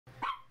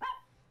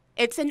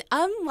It's an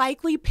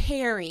unlikely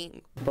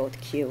pairing. Both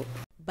cute.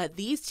 But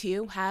these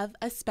two have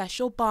a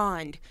special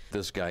bond.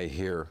 This guy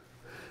here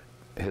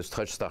has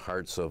touched the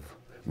hearts of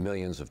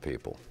millions of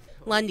people.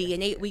 Lundy,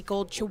 an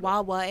 8-week-old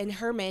chihuahua, and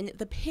Herman,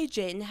 the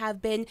Pigeon,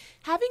 have been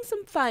having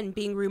some fun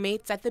being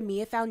roommates at the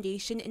Mia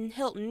Foundation in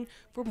Hilton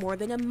for more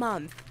than a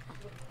month.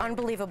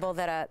 Unbelievable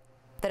that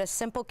a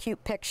simple,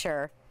 cute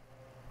picture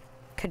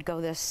could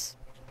go this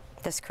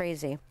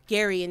crazy.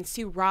 Gary and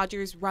Sue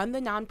Rogers run the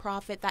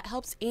nonprofit that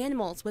helps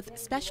animals with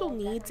special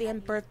needs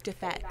and birth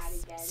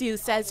defects. Sue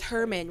says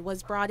Herman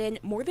was brought in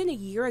more than a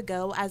year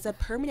ago as a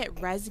permanent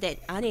resident,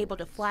 unable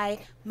to fly,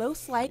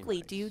 most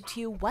likely due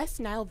to West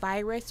Nile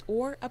virus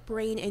or a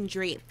brain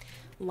injury.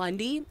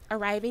 Lundy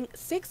arriving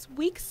 6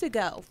 weeks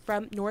ago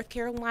from North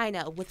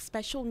Carolina with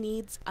special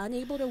needs,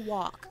 unable to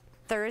walk.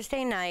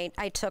 Thursday night,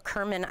 I took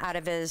Herman out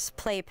of his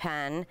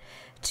playpen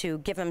to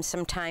give him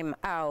some time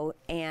out,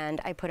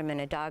 and I put him in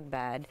a dog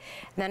bed.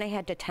 Then I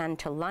had to tend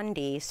to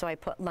Lundy, so I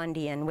put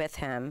Lundy in with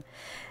him.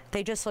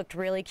 They just looked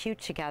really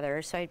cute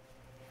together, so I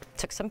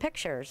took some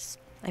pictures.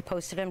 I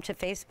posted them to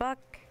Facebook,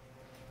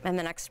 and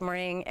the next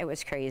morning, it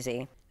was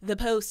crazy. The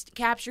post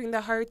capturing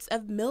the hearts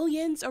of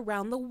millions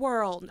around the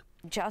world.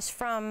 Just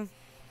from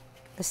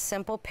the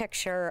simple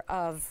picture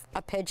of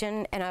a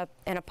pigeon and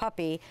a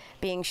puppy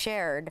being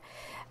shared,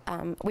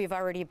 we've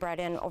already brought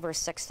in over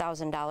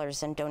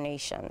 $6,000 in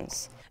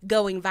donations.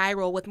 Going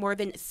viral with more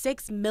than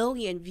 6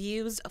 million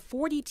views,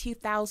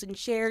 42,000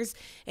 shares,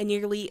 and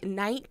nearly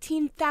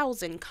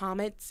 19,000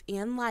 comments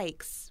and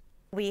likes.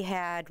 We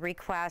had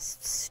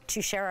requests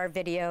to share our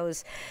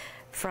videos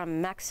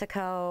from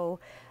Mexico,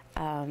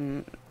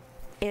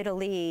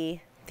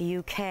 Italy, the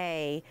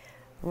UK,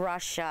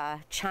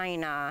 Russia,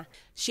 China.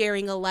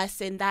 Sharing a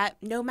lesson that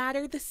no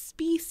matter the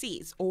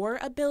species or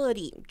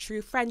ability,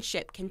 true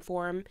friendship can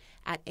form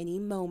at any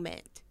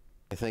moment.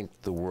 I think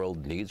the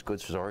world needs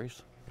good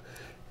stories.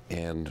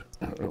 And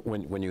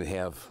when you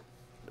have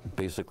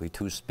basically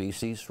two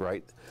species,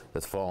 right,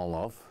 that fall in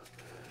love,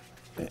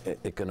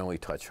 it can only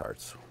touch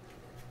hearts.